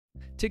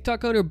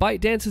TikTok owner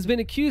ByteDance has been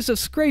accused of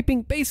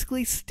scraping,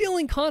 basically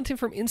stealing content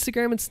from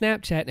Instagram and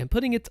Snapchat and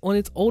putting it on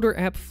its older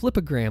app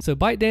Flipagram. So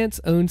ByteDance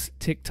owns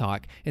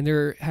TikTok, and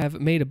they have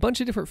made a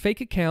bunch of different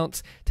fake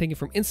accounts taken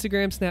from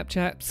Instagram,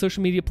 Snapchat,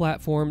 social media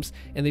platforms,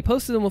 and they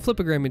posted them on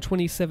Flipagram in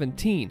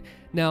 2017.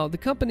 Now, the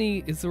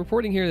company is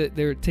reporting here that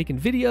they're taking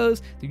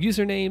videos, their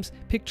usernames,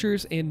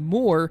 pictures, and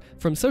more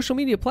from social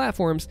media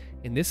platforms,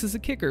 and this is the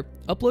kicker,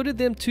 uploaded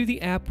them to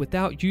the app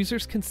without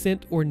users'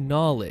 consent or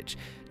knowledge.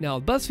 Now,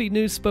 BuzzFeed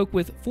News spoke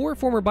with 4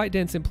 former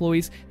ByteDance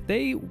employees.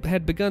 They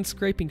had begun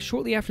scraping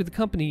shortly after the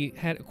company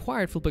had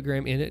acquired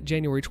Flipagram in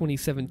January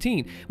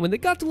 2017. When they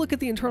got to look at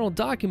the internal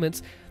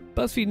documents,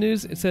 BuzzFeed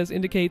News, it says,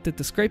 indicate that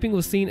the scraping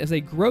was seen as a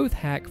growth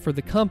hack for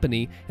the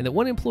company, and that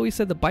one employee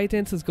said that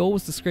ByteDance's goal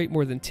was to scrape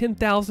more than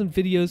 10,000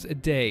 videos a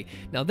day.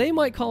 Now, they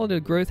might call it a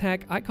growth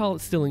hack. I call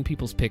it stealing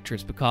people's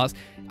pictures, because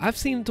I've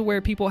seen it to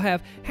where people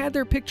have had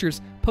their pictures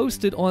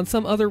posted on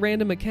some other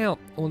random account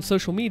on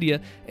social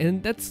media,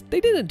 and they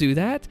didn't do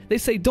that. They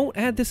say, don't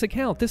add this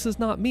account, this is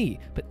not me.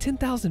 But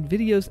 10,000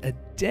 videos a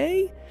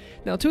day?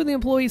 Now, 2 of the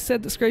employees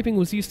said that scraping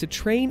was used to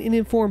train and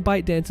inform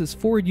ByteDance's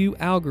For You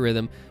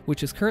algorithm,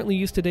 which is currently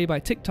used today by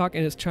TikTok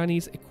and its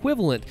Chinese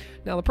equivalent.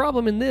 Now, the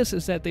problem in this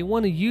is that they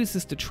want to use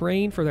this to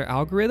train for their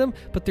algorithm,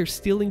 but they're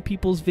stealing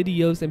people's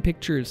videos and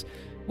pictures.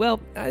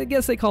 Well, I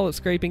guess they call it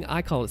scraping.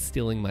 I call it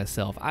stealing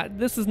myself.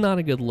 This is not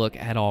a good look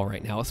at all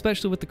right now,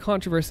 especially with the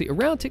controversy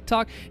around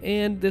TikTok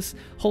and this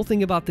whole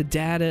thing about the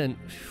data, and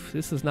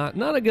this is not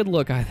a good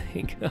look, I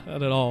think,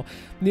 not at all.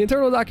 The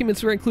internal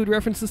documents include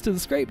references to the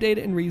scrape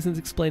data and reasons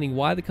explaining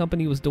why the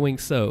company was doing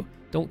so.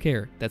 Don't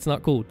care. That's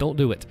not cool. Don't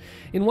do it.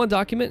 In one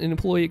document, an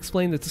employee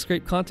explained that the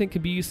scraped content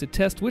could be used to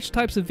test which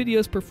types of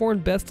videos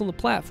performed best on the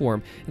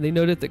platform, and they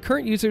noted that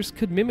current users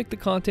could mimic the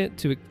content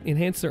to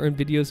enhance their own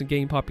videos and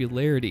gain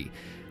popularity.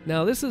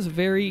 Now, this is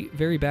very,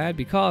 very bad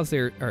because they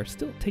are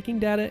still taking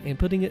data and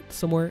putting it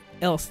somewhere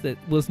else that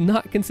was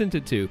not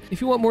consented to. If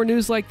you want more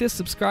news like this,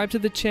 subscribe to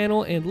the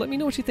channel and let me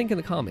know what you think in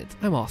the comments.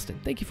 I'm Austin.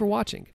 Thank you for watching.